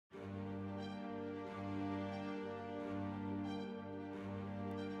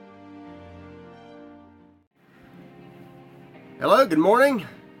Hello, good morning.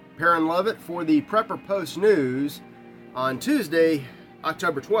 Perrin Lovett for the Prepper Post News on Tuesday,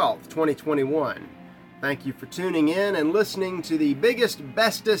 October 12th, 2021. Thank you for tuning in and listening to the biggest,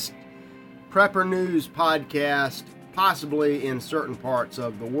 bestest Prepper News podcast possibly in certain parts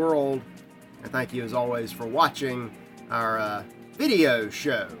of the world. And thank you as always for watching our video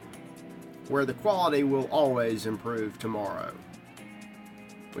show where the quality will always improve tomorrow,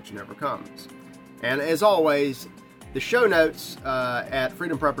 which never comes. And as always, the show notes at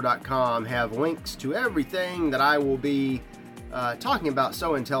freedomprepper.com have links to everything that I will be talking about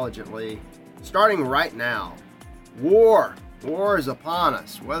so intelligently, starting right now. War is upon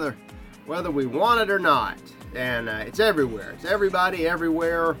us, whether we want it or not, and it's everywhere. It's everybody,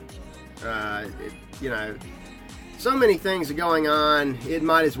 everywhere. So many things are going on. It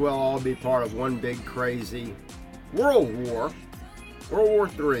might as well all be part of one big crazy World War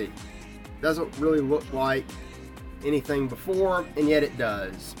III. Doesn't really look like anything before, and yet it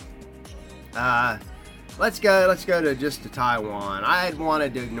does. Let's go to Taiwan. I had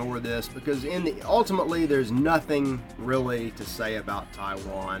wanted to ignore this because ultimately there's nothing really to say about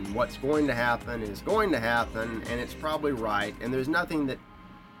Taiwan. What's going to happen is going to happen, and it's probably right, and there's nothing that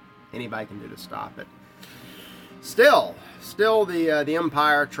anybody can do to stop it. Still the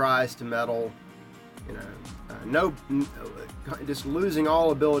empire tries to meddle. Just losing all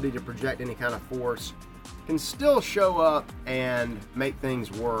ability to project any kind of force can still show up and make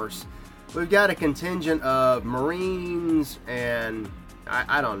things worse. We've got a contingent of Marines and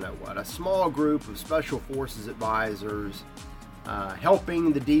I don't know what, a small group of Special Forces advisors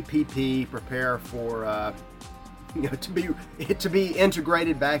helping the DPP prepare for to be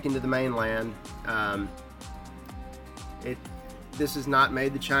integrated back into the mainland. This has not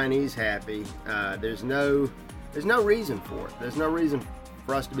made the Chinese happy. There's no reason for it. There's no reason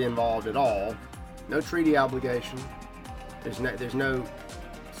for us to be involved at all. No treaty obligation. There's no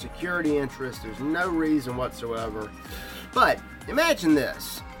security interest. There's no reason whatsoever. But imagine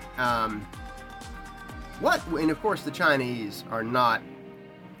this. And of course the Chinese are not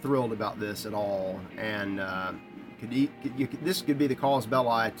thrilled about this at all. And this could be the cause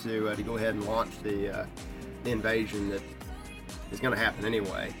belli to go ahead and launch the invasion that is going to happen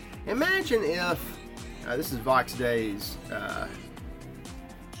anyway. Imagine if this is Vox Day's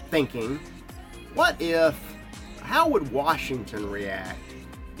thinking. How would Washington react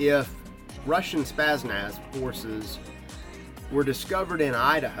if Russian Spetsnaz forces were discovered in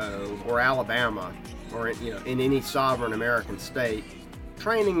Idaho or Alabama or in any sovereign American state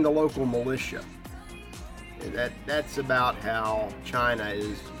training the local militia? That's about how China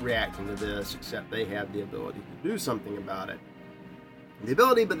is reacting to this, except they have the ability to do something about it.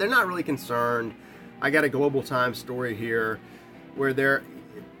 But they're not really concerned. I got a Global Times story here where they're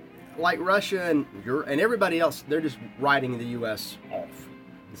like Russia and everybody else. They're just writing the U.S. off.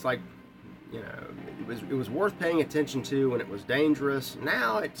 It's like, it was worth paying attention to when it was dangerous.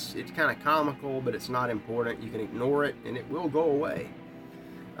 Now it's kind of comical, but it's not important. You can ignore it and it will go away.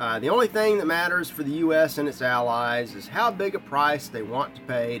 The only thing that matters for the U.S. and its allies is how big a price they want to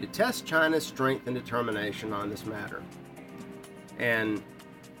pay to test China's strength and determination on this matter. And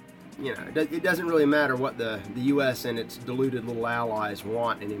it doesn't really matter what the U.S. and its deluded little allies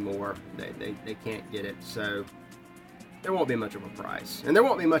want anymore. They can't get it, so there won't be much of a price. And there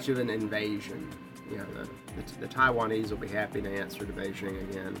won't be much of an invasion. The Taiwanese will be happy to answer to Beijing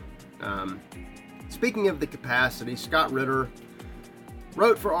again. Speaking of the capacity, Scott Ritter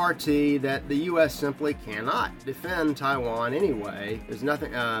wrote for RT that the U.S. simply cannot defend Taiwan anyway. There's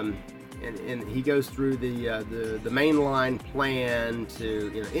nothing... And he goes through the mainline plan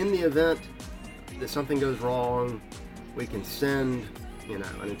to, in the event that something goes wrong, we can send,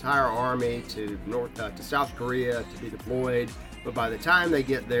 an entire army to South Korea to be deployed. But by the time they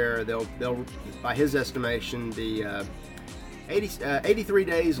get there, they'll by his estimation, be 83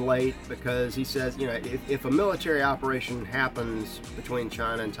 days late, because he says, if a military operation happens between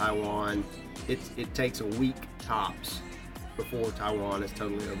China and Taiwan, it takes a week tops before Taiwan is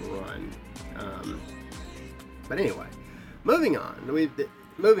totally overrun. But anyway, moving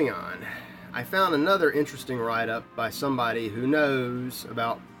on. I found another interesting write-up by somebody who knows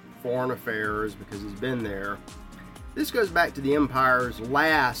about foreign affairs because he's been there. This goes back to the Empire's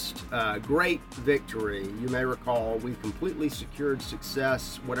last great victory. You may recall we completely secured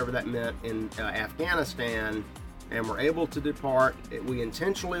success, whatever that meant, in Afghanistan, and were able to depart. We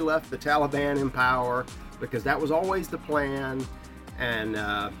intentionally left the Taliban in power because that was always the plan, and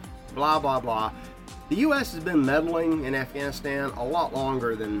blah, blah, blah. The U.S. has been meddling in Afghanistan a lot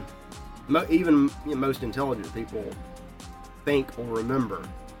longer than even most intelligent people think or remember.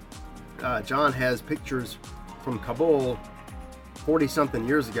 John has pictures from Kabul 40-something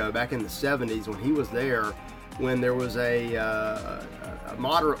years ago, back in the 70s, when he was there, when there was a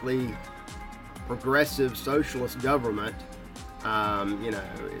moderately progressive socialist government, and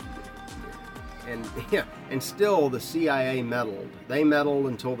still the CIA meddled. They meddled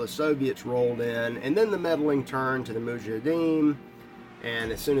until the Soviets rolled in, and then the meddling turned to the Mujahideen.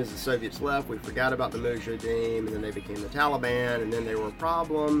 And as soon as the Soviets left, we forgot about the Mujahideen, and then they became the Taliban, and then they were a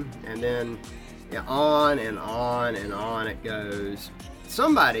problem, and then on and on and on it goes.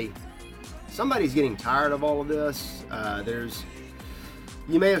 Somebody's getting tired of all of this.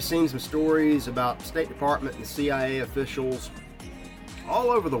 You may have seen some stories about State Department and CIA officials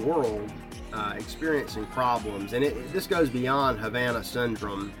all over the world experiencing problems, and this goes beyond Havana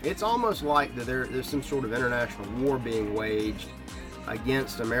syndrome. It's almost like that there's some sort of international war being waged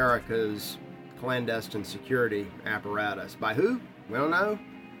against America's clandestine security apparatus. By who? We don't know.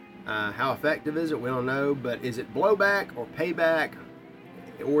 How effective is it? We don't know. But is it blowback or payback?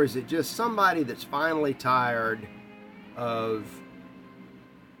 Or is it just somebody that's finally tired of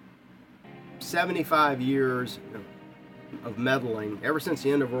 75 years of meddling, ever since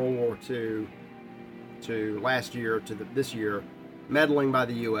the end of World War II to last year to this year, meddling by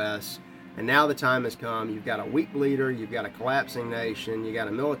the U.S., and now the time has come. You've got a weak leader, you've got a collapsing nation, you got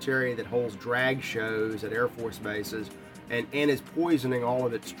a military that holds drag shows at Air Force bases and is poisoning all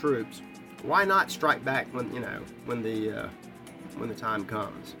of its troops. Why not strike back when the time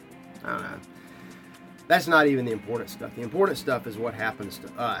comes? I don't know. That's not even the important stuff. The important stuff is what happens to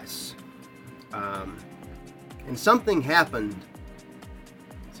us. And something happened.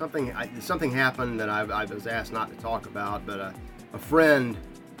 Something happened that I was asked not to talk about, but a friend.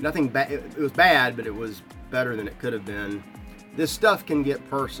 Nothing bad. It was bad, but it was better than it could have been. This stuff can get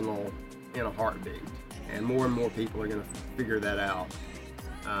personal in a heartbeat, and more people are going to figure that out.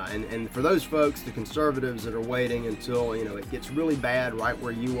 And for those folks, the conservatives that are waiting until it gets really bad right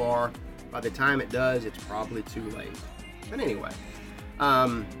where you are, by the time it does, it's probably too late. But anyway,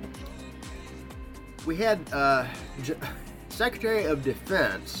 we had Secretary of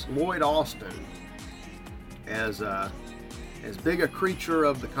Defense Lloyd Austin as big a creature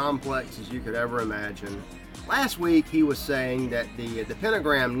of the complex as you could ever imagine. Last week he was saying that the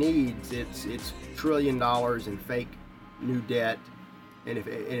Pentagon needs its $1 trillion in fake new debt, and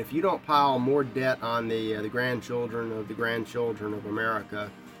if you don't pile more debt on the grandchildren of America,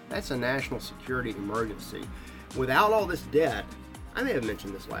 that's a national security emergency. Without all this debt, I may have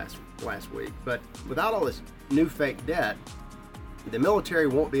mentioned this last week, but without all this new fake debt, the military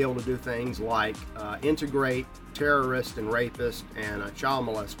won't be able to do things like integrate terrorists and rapists and child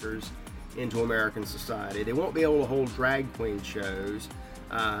molesters into American society. They won't be able to hold drag queen shows.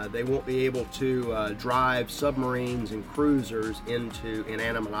 They won't be able to drive submarines and cruisers into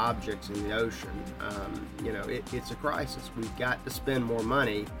inanimate objects in the ocean. It's a crisis. We've got to spend more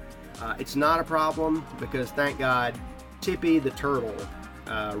money. It's not a problem because, thank God, Tippy the turtle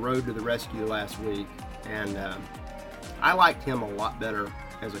rode to the rescue last week, and I liked him a lot better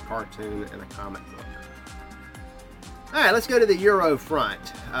as a cartoon and a comic book. All right, let's go to the Euro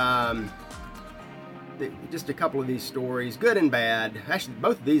front. Just a couple of these stories, good and bad. Actually,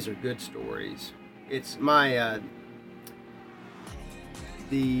 both of these are good stories. It's a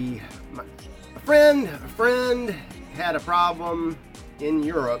friend had a problem in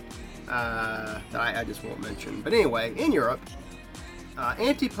Europe that I just won't mention. But anyway, in Europe,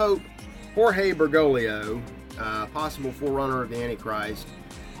 anti-Pope Jorge Bergoglio, possible forerunner of the Antichrist,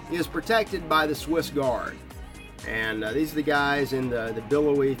 is protected by the Swiss Guard. And these are the guys in the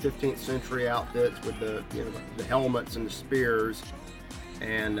billowy 15th century outfits with the helmets and the spears,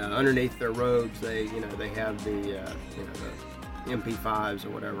 and underneath their robes they have the MP5s or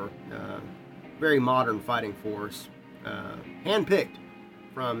whatever. Very modern fighting force, handpicked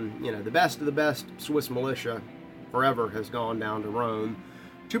from the best of the best Swiss militia forever has gone down to Rome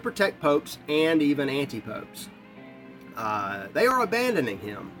to protect popes and even anti-popes. They are abandoning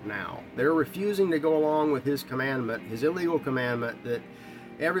him now. They're refusing to go along with his commandment, his illegal commandment, that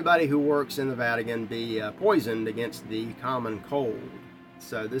everybody who works in the Vatican be poisoned against the common cold.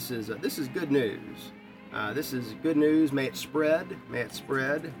 So this is good news. This is good news. May it spread. May it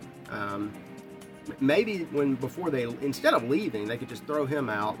spread. Maybe before they, instead of leaving, they could just throw him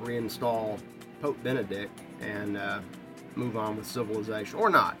out, reinstall Pope Benedict, and move on with civilization, or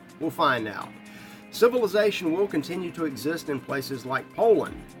not. We'll find out. Civilization will continue to exist in places like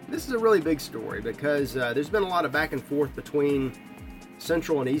Poland. This is a really big story because there's been a lot of back and forth between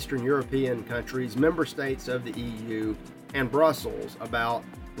Central and Eastern European countries, member states of the EU, and Brussels about,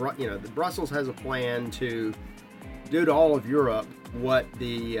 Brussels has a plan to do to all of Europe what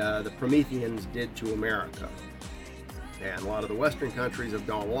the Prometheans did to America. And a lot of the Western countries have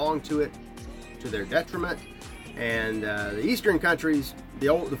gone along to it to their detriment. And the Eastern countries,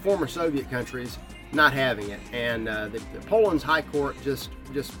 the former Soviet countries, not having it. And the Poland's High Court just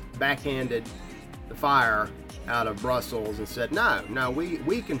backhanded the fire out of Brussels and said, no,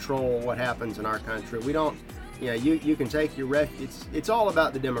 we control what happens in our country. We don't, you can take your refuge. It's all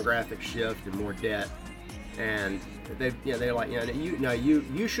about the demographic shift and more debt. And they're like,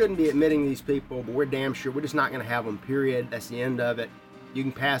 you shouldn't be admitting these people, but we're damn sure we're just not going to have them. Period. That's the end of it. You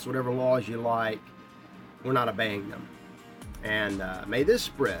can pass whatever laws you like. We're not obeying them. And may this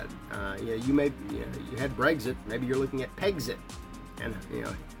spread. You had Brexit. Maybe you're looking at Pegxit, and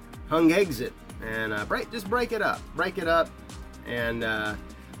hung exit, and just break it up. And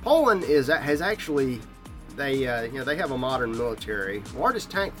Poland has actually they have a modern military, largest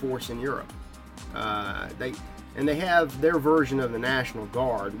tank force in Europe. They have their version of the National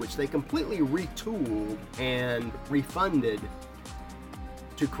Guard, which they completely retooled and refunded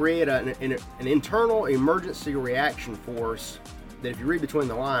to create an internal emergency reaction force that, if you read between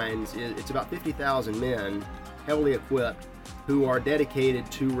the lines, it's about 50,000 men, heavily equipped, who are dedicated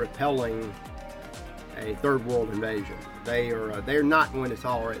to repelling a third world invasion. They're not going to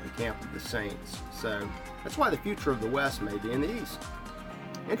tolerate the camp of the saints. So that's why the future of the West may be in the East.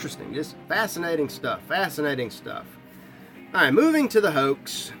 Interesting, just fascinating stuff. All right, moving to the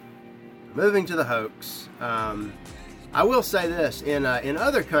hoax. I will say this: in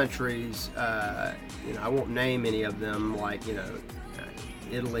other countries, I won't name any of them, like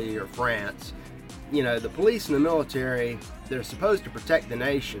Italy or France. The police and the military, they're supposed to protect the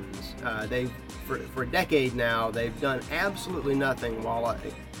nations. For a decade now, they've done absolutely nothing, while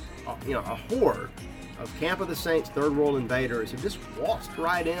a horde of Camp of the Saints third world invaders have just waltzed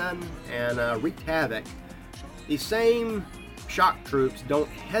right in and wreaked havoc. These same shock troops don't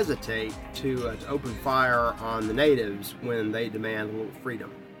hesitate to open fire on the natives when they demand a little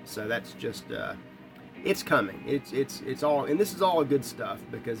freedom. So that's just it's coming. It's all, and this is all good stuff,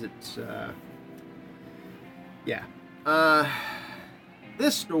 because it's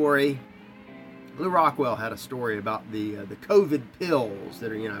this story. Lou Rockwell had a story about the COVID pills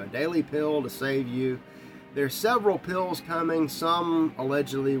that are a daily pill to save you. There's several pills coming. Some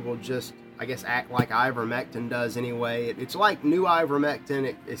allegedly will just, I guess, act like ivermectin does anyway. It's like new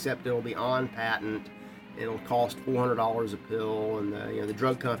ivermectin, except it'll be on patent. It'll cost $400 a pill, and the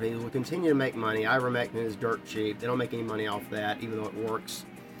drug companies will continue to make money. Ivermectin is dirt cheap. They don't make any money off that, even though it works.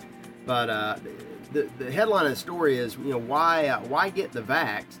 But the headline of the story is, why get the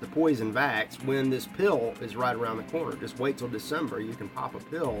poison vax, when this pill is right around the corner? Just wait till December. You can pop a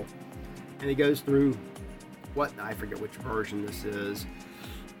pill. And he goes through I forget which version this is.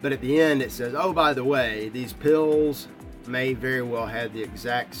 But at the end it says, oh, by the way, these pills may very well have the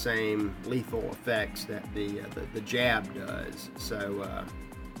exact same lethal effects that the jab does. So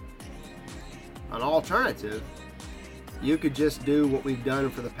an alternative, you could just do what we've done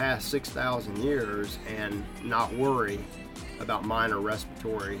for the past 6,000 years and not worry about minor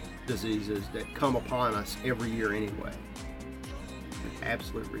respiratory diseases that come upon us every year anyway.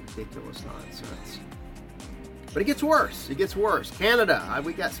 Absolute ridiculous nonsense. But it gets worse. Canada,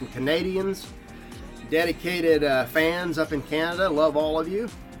 we got some Canadians, dedicated fans up in Canada. Love all of you,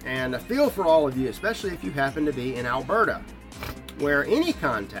 and I feel for all of you, especially if you happen to be in Alberta, where any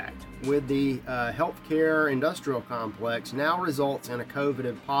contact with the healthcare industrial complex now results in a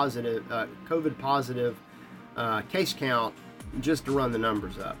COVID positive case count, just to run the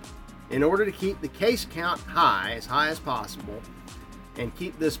numbers up. In order to keep the case count high as possible, and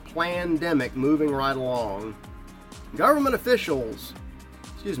keep this pandemic moving right along,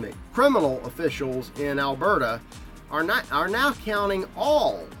 criminal officials in Alberta are now counting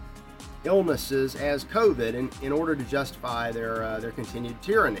all illnesses as COVID in order to justify their continued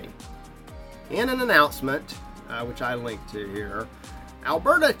tyranny. In an announcement, which I linked to here,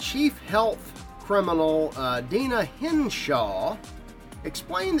 Alberta Chief Health Criminal Dina Hinshaw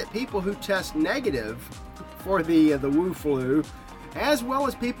explained that people who test negative for the Wu flu, as well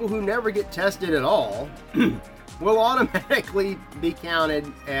as people who never get tested at all, will automatically be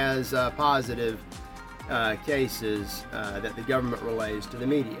counted as positive cases that the government relays to the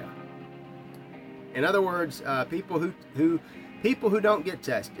media. In other words, people who don't get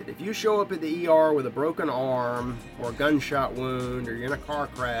tested. If you show up at the ER with a broken arm or a gunshot wound, or you're in a car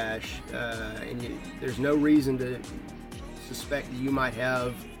crash, and there's no reason to suspect that you might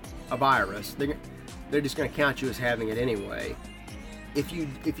have a virus, they're just going to count you as having it anyway.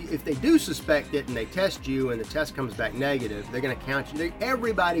 If they do suspect it and they test you and the test comes back negative, they're going to count you.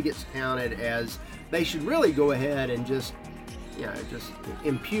 Everybody gets counted as, they should really go ahead and just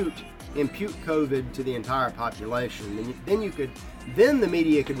impute impute COVID to the entire population, then the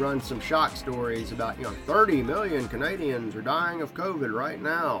media could run some shock stories about 30 million Canadians are dying of COVID right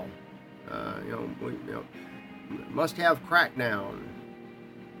now. We must have crackdown.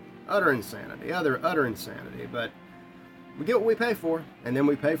 Utter insanity, utter insanity. But we get what we pay for, and then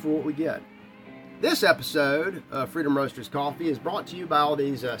we pay for what we get. This episode of Freedom Roasters Coffee is brought to you by all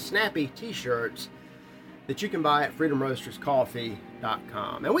these snappy t-shirts that you can buy at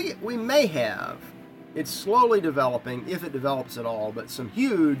freedomroasterscoffee.com. And we may have, it's slowly developing, if it develops at all, but some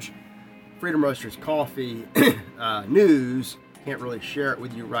huge Freedom Roasters Coffee news. Can't really share it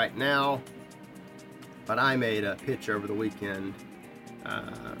with you right now, but I made a pitch over the weekend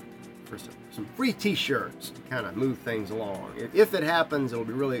for some free t-shirts to kind of move things along. If it happens, it'll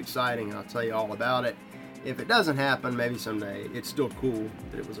be really exciting, and I'll tell you all about it. If it doesn't happen, maybe someday, it's still cool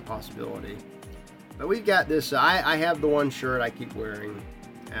that it was a possibility. But we've got this, I have the one shirt I keep wearing,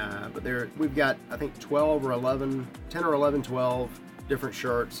 but we've got, I think, 10 or 11, 12 different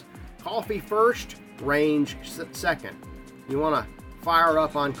shirts. Coffee first, range second. You want to fire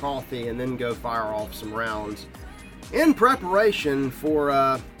up on coffee and then go fire off some rounds in preparation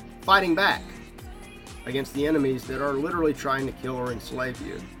for fighting back against the enemies that are literally trying to kill or enslave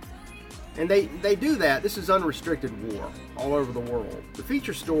you. And they do that. This is unrestricted war all over the world. The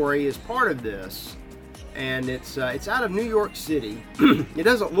feature story is part of this, and it's out of New York City. It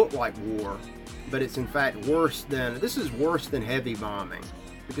doesn't look like war, but it's in fact worse than heavy bombing.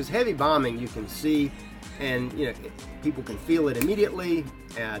 Because heavy bombing you can see, and people can feel it immediately.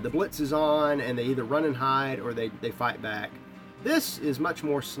 The blitz is on, and they either run and hide or they fight back. This is much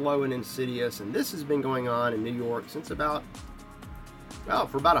more slow and insidious, and this has been going on in New York since for about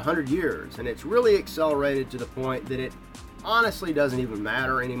 100 years, and it's really accelerated to the point that it honestly doesn't even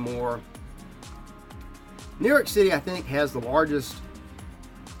matter anymore. New York City, I think, has the largest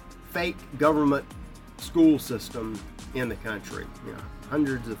fake government school system in the country.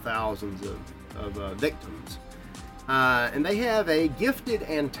 Hundreds of thousands of victims. And they have a gifted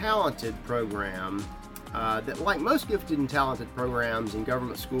and talented program that, like most gifted and talented programs in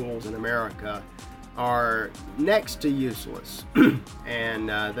government schools in America, are next to useless. And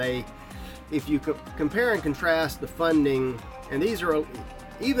if you compare and contrast the funding, and these are,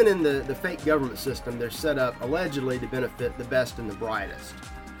 even in the fake government system, they're set up allegedly to benefit the best and the brightest.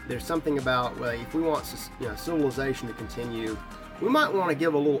 There's something about, well, if we want civilization to continue, we might want to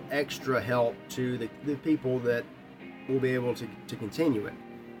give a little extra help to the people that will be able to continue it.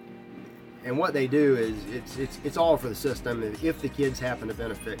 And what they do is it's all for the system. If the kids happen to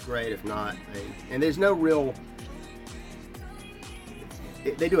benefit, great. If not, and there's no real.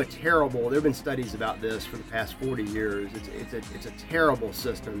 They do a terrible. There have been studies about this for the past 40 years. It's a terrible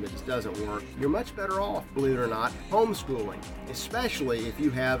system that just doesn't work. You're much better off, believe it or not, homeschooling, especially if you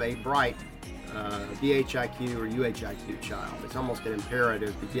have a bright BHIQ or UHIQ child. It's almost an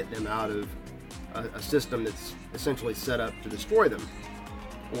imperative to get them out of a system that's essentially set up to destroy them,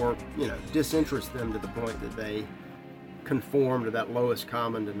 or disinterest them to the point that they conform to that lowest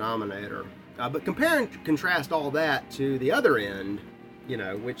common denominator. But compare and contrast all that to the other end,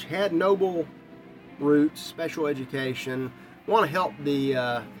 which had noble roots, special education, want to help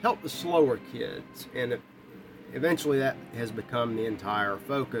the slower kids, and eventually that has become the entire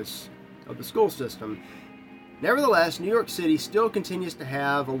focus of the school system. Nevertheless, New York City still continues to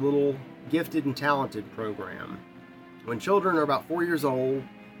have a little gifted and talented program. When children are about 4 years old,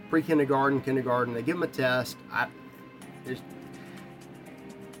 pre-kindergarten, kindergarten, they give them a test. I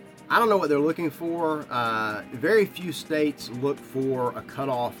don't know what they're looking for. Very few states look for a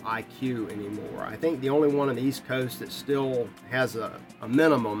cutoff IQ anymore. I think the only one on the East Coast that still has a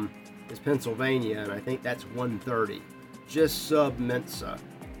minimum is Pennsylvania, and I think that's 130, just sub-Mensa,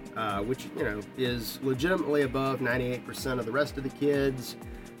 which is legitimately above 98% of the rest of the kids.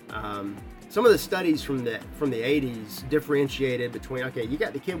 Some of the studies from the 80s differentiated between, okay, you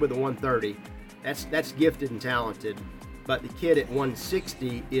got the kid with a 130, that's gifted and talented, but the kid at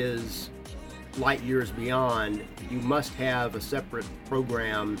 160 is light years beyond. You must have a separate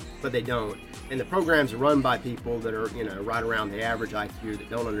program, but they don't. And the programs are run by people that are, right around the average IQ that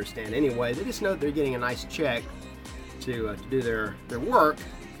don't understand anyway. They just know they're getting a nice check to do their work.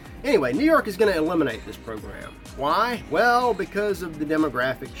 Anyway, New York is going to eliminate this program. Why? Well, because of the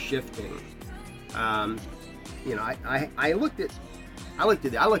demographic shifting. I look at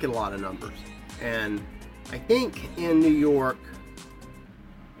a lot of numbers, and I think in New York,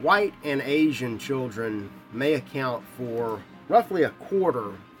 white and Asian children may account for roughly a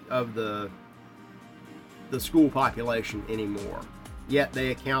quarter of the school population anymore. Yet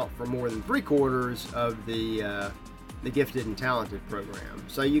they account for more than 3/4 of the the gifted and talented program.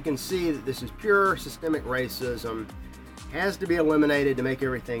 So you can see that this is pure systemic racism, has to be eliminated to make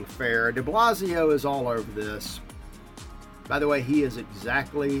everything fair. De Blasio is all over this. By the way, he is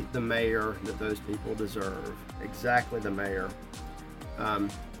exactly the mayor that those people deserve. Exactly the mayor.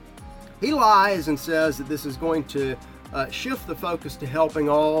 He lies and says that this is going to shift the focus to helping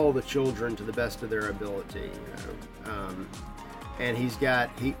all the children to the best of their ability. And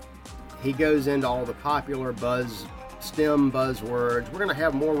he goes into all the popular STEM buzzwords. We're going to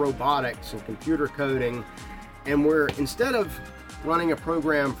have more robotics and computer coding, and instead of running a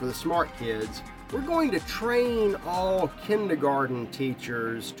program for the smart kids, we're going to train all kindergarten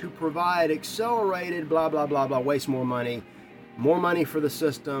teachers to provide accelerated blah blah blah blah, waste more money for the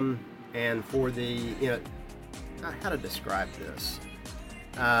system and for the, how to describe this.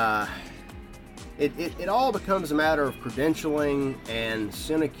 It all becomes a matter of credentialing and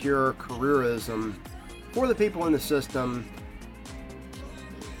sinecure careerism for the people in the system,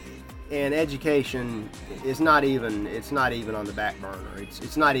 and education is not even on the back burner.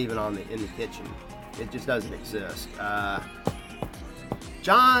 It's not even in the kitchen. It just doesn't exist.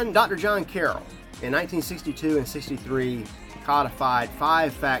 Dr. John Carroll in 1962 and 63 codified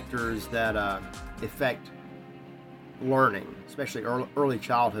 5 factors that affect learning, especially early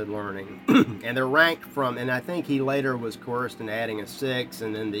childhood learning, and they're ranked from, and I think he later was coerced into adding a 6,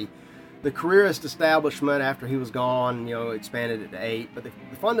 and then the careerist establishment, after he was gone, expanded it to 8. But the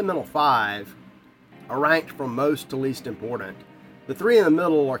fundamental 5 are ranked from most to least important. The 3 in the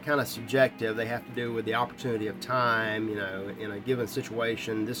middle are kind of subjective. They have to do with the opportunity of time, in a given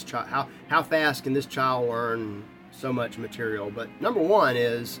situation. This child, how fast can this child learn so much material? But number 1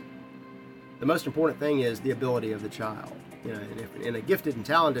 is, the most important thing is the ability of the child. In a gifted and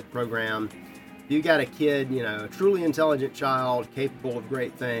talented program, you got a kid, a truly intelligent child capable of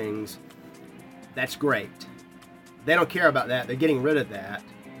great things. That's great. They don't care about that. They're getting rid of that.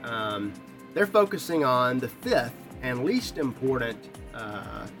 They're focusing on the 5th and least important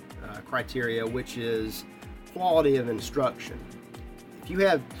criteria, which is quality of instruction. If you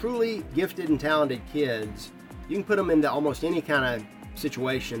have truly gifted and talented kids, you can put them into almost any kind of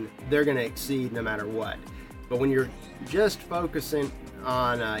situation. They're going to exceed no matter what. But when you're just focusing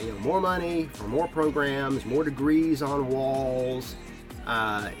on more money for more programs, more degrees on walls,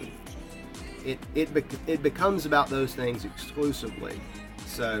 it becomes about those things exclusively.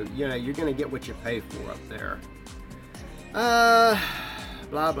 So you're going to get what you pay for up there.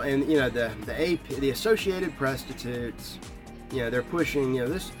 Blah blah, and the Associated Prostitutes, they're pushing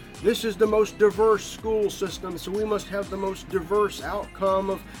this is the most diverse school system, so we must have the most diverse outcome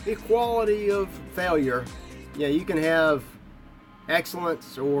of equality of failure. You can have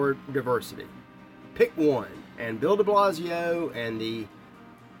excellence or diversity. Pick one. And Bill de Blasio and the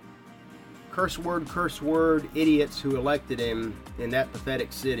curse word idiots who elected him in that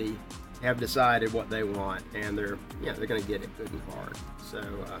pathetic city have decided what they want, and they're going to get it good and hard. So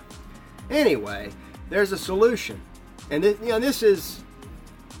anyway, there's a solution, and this is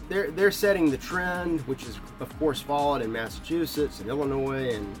they're setting the trend, which is of course followed in Massachusetts and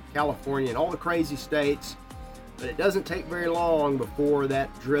Illinois and California and all the crazy states. But it doesn't take very long before that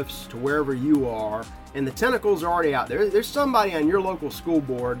drifts to wherever you are, and the tentacles are already out there. There's somebody on your local school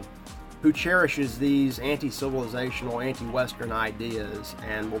board who cherishes these anti-civilizational, anti-Western ideas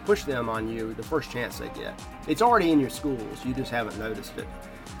and will push them on you the first chance they get. It's already in your schools, you just haven't noticed it.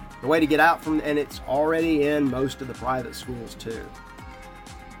 The way to get out from, and it's already in most of the private schools too.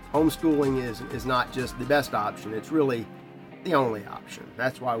 Homeschooling is not just the best option, it's really the only option.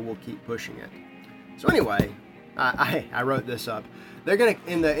 That's why we'll keep pushing it. So anyway, I wrote this up. They're going to,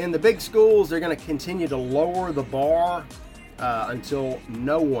 in the big schools, they're going to continue to lower the bar until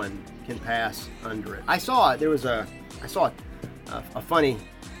no one can pass under it. I saw a funny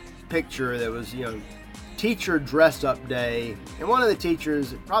picture that was, teacher dress up day, and one of the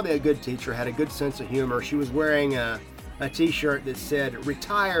teachers, probably a good teacher, had a good sense of humor. She was wearing a t-shirt that said,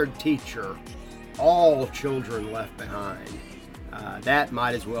 "Retired teacher, all children left behind." That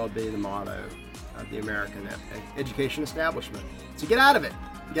might as well be the motto of the American education establishment. So get out of it.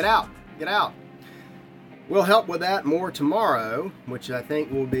 Get out. We'll help with that more tomorrow, which I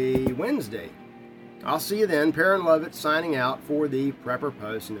think will be Wednesday. I'll see you then. Perrin Lovett signing out for the Prepper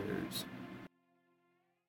Post News.